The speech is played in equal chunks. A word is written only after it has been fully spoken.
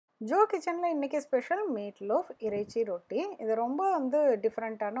Joe கிச்சனில் இன்றைக்கி special meet loaf இறைச்சி ரொட்டி. இது ரொம்ப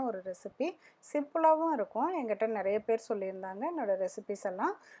டிஃப்ரெண்ட்டான ஒரு ரெசிபி. சிம்பிளாகவும் இருக்கும். என்கிட்ட நிறைய பேர் சொல்லியிருந்தாங்க என்னோடய ரெசிபிஸ்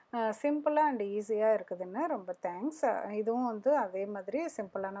எல்லாம் சிம்பிளாக அண்ட் ஈஸியாக இருக்குதுன்னு. ரொம்ப தேங்க்ஸ். இதுவும் அதே மாதிரி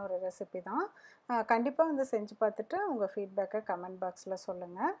சிம்பிளான ஒரு ரெசிபி தான். கண்டிப்பாக செஞ்சு பார்த்துட்டு உங்கள் ஃபீட்பேக்கை கமெண்ட் பாக்ஸில்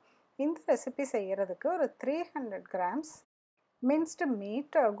சொல்லுங்கள். இந்த ரெசிபி செய்கிறதுக்கு ஒரு 300 grams minced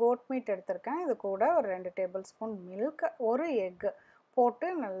meet, code meet எடுத்திருக்கேன். இது கூட ஒரு 2 டேபிள் ஸ்பூன் மில்க், ஒரு எக்கு போட்டு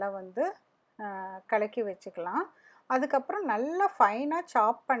நல்லா கலக்கி வச்சுக்கலாம். அதுக்கப்புறம் நல்லா ஃபைனாக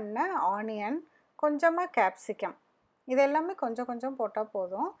சாப் பண்ண ஆனியன், கொஞ்சமாக கேப்சிகம், இது எல்லாமே கொஞ்சம் கொஞ்சம் போட்டால்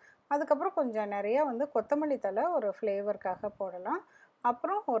போதும். அதுக்கப்புறம் கொஞ்சம் நிறைய கொத்தமல்லி தழை ஒரு ஃப்ளேவருக்காக போடலாம்.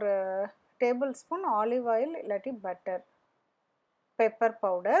 அப்புறம் ஒரு டேபிள் ஸ்பூன் ஆலிவ் ஆயில் இல்லாட்டி பட்டர், பெப்பர்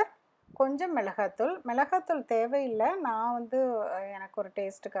பவுடர், கொஞ்சம் மிளகாத்தூள் தேவையில்லை. நான் எனக்கு ஒரு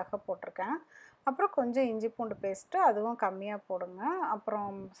டேஸ்ட்டுக்காக போட்டிருக்கேன். அப்புறம் கொஞ்சம் இஞ்சி பூண்டு பேஸ்ட்டு, அதுவும் கம்மியாக போடுங்க.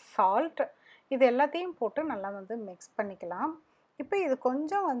 அப்புறம் சால்ட், இது எல்லாத்தையும் போட்டு நல்லா மிக்ஸ் பண்ணிக்கலாம். இப்போ இது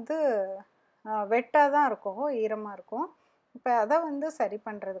கொஞ்சம் வெட்டாக தான் இருக்கும், ஈரமாக இருக்கும். இப்போ அதை சரி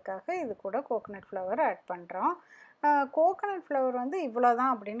பண்ணுறதுக்காக இது கூட கோகோனட் ஃப்ளவர் ஆட் பண்ணுறோம். கோகோனட் ஃப்ளவர் இவ்வளோ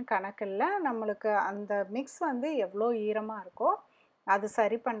தான் அப்படின்னு கணக்கு இல்லை. நம்மளுக்கு அந்த மிக்ஸ் எவ்வளோ ஈரமாக இருக்கோ அது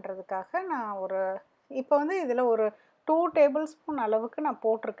சரி பண்ணுறதுக்காக நான் இப்போ இதில் ஒரு 2 டேபிள் ஸ்பூன் அளவுக்கு நான்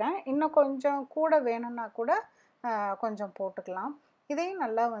போட்டிருக்கேன். இன்னும் கொஞ்சம் கூட வேணும்னா கூட கொஞ்சம் போட்டுக்கலாம். இதையும்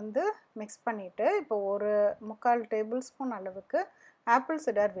நல்லா மிக்ஸ் பண்ணிவிட்டு இப்போ ஒரு 3/4 டேபிள் ஸ்பூன் அளவுக்கு ஆப்பிள்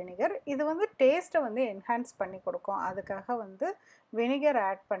சிடர் வினிகர், இது டேஸ்ட்டை என்ஹான்ஸ் பண்ணி கொடுக்கும். அதுக்காக வினிகர்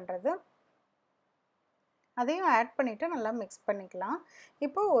ஆட் பண்ணுறது. அதையும் ஆட் பண்ணிவிட்டு நல்லா மிக்ஸ் பண்ணிக்கலாம்.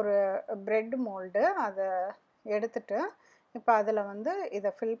 இப்போ ஒரு பிரெட் மோல்டு அதை எடுத்துட்டு இப்போ அதில் இதை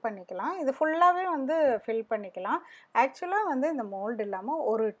ஃபில் பண்ணிக்கலாம். இது ஃபுல்லாகவே ஃபில் பண்ணிக்கலாம். ஆக்சுவலாக இந்த மோல்டு இல்லாமல்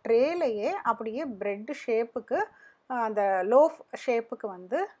ஒரு ட்ரேலையே அப்படியே பிரெட் ஷேப்புக்கு, அந்த லோஃப் ஷேப்புக்கு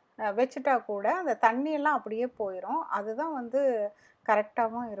வச்சுட்டா கூட அந்த தண்ணியெல்லாம் அப்படியே போயிடும். அதுதான்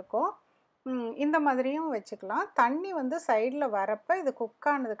கரெக்டாகவும் இருக்கும். இந்த மாதிரியும் வச்சுக்கலாம். தண்ணி சைடில் வரப்போ இது குக்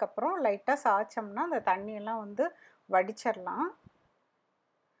ஆனதுக்கப்புறம் லைட்டாக சாய்ச்சோம்னா அந்த தண்ணியெல்லாம் வடிச்சிடலாம்.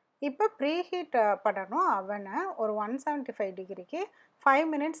 இப்போ ப்ரீஹீட் பண்ணணும் அவனை. ஒரு 175 டிகிரிக்கு 5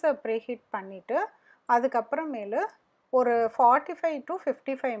 மினிட்ஸ் ப்ரீஹீட் பண்ணிவிட்டு அதுக்கப்புறமேலு ஒரு 45 to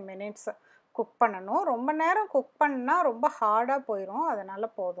 55 மினிட்ஸ் குக் பண்ணணும். ரொம்ப நேரம் குக் பண்ணால் ரொம்ப ஹார்டாக போயிடும்,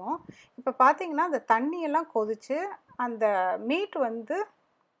 அதனால் போதும். இப்போ பார்த்திங்கன்னா அந்த தண்ணியெல்லாம் கொதித்து அந்த மீட்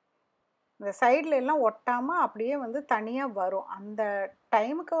இந்த சைடில் எல்லாம் ஒட்டாமல் அப்படியே தனியாக வரும். அந்த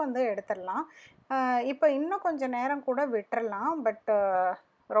டைமுக்கு எடுத்துடலாம். இப்போ இன்னும் கொஞ்சம் நேரம் கூட விட்டுறலாம். பட்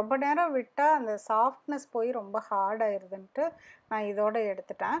ரொம்ப நேரம் விட்டால் அந்த சாஃப்ட்னஸ் போய் ரொம்ப ஹார்டாகிடுதுன்ட்டு நான் இதோடு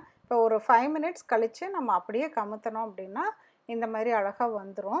எடுத்துட்டேன். இப்போ ஒரு 5 மினிட்ஸ் கழித்து நம்ம அப்படியே கமுத்தணும் அப்படின்னா இந்த மாதிரி அழகாக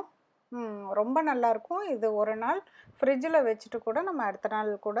வந்துடும். ரொம்ப நல்லாயிருக்கும். இது ஒரு நாள் ஃப்ரிட்ஜில் வச்சுட்டு கூட நம்ம அடுத்த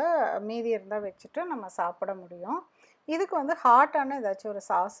நாள் கூட மீதி இருந்தால் வச்சுட்டு நம்ம சாப்பிட முடியும். இதுக்கு ஹாட்டான ஏதாச்சும் ஒரு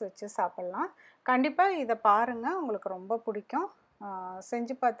சாஸ் வச்சு சாப்பிட்லாம். கண்டிப்பாக இதை பாருங்கள், உங்களுக்கு ரொம்ப பிடிக்கும்.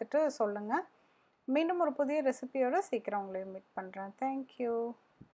 செஞ்சு பார்த்துட்டு சொல்லுங்கள். மீண்டும் ஒரு புதிய ரெசிபியோடு சீக்கிரம் உங்களை மீட் பண்ணுறேன். தேங்க்யூ.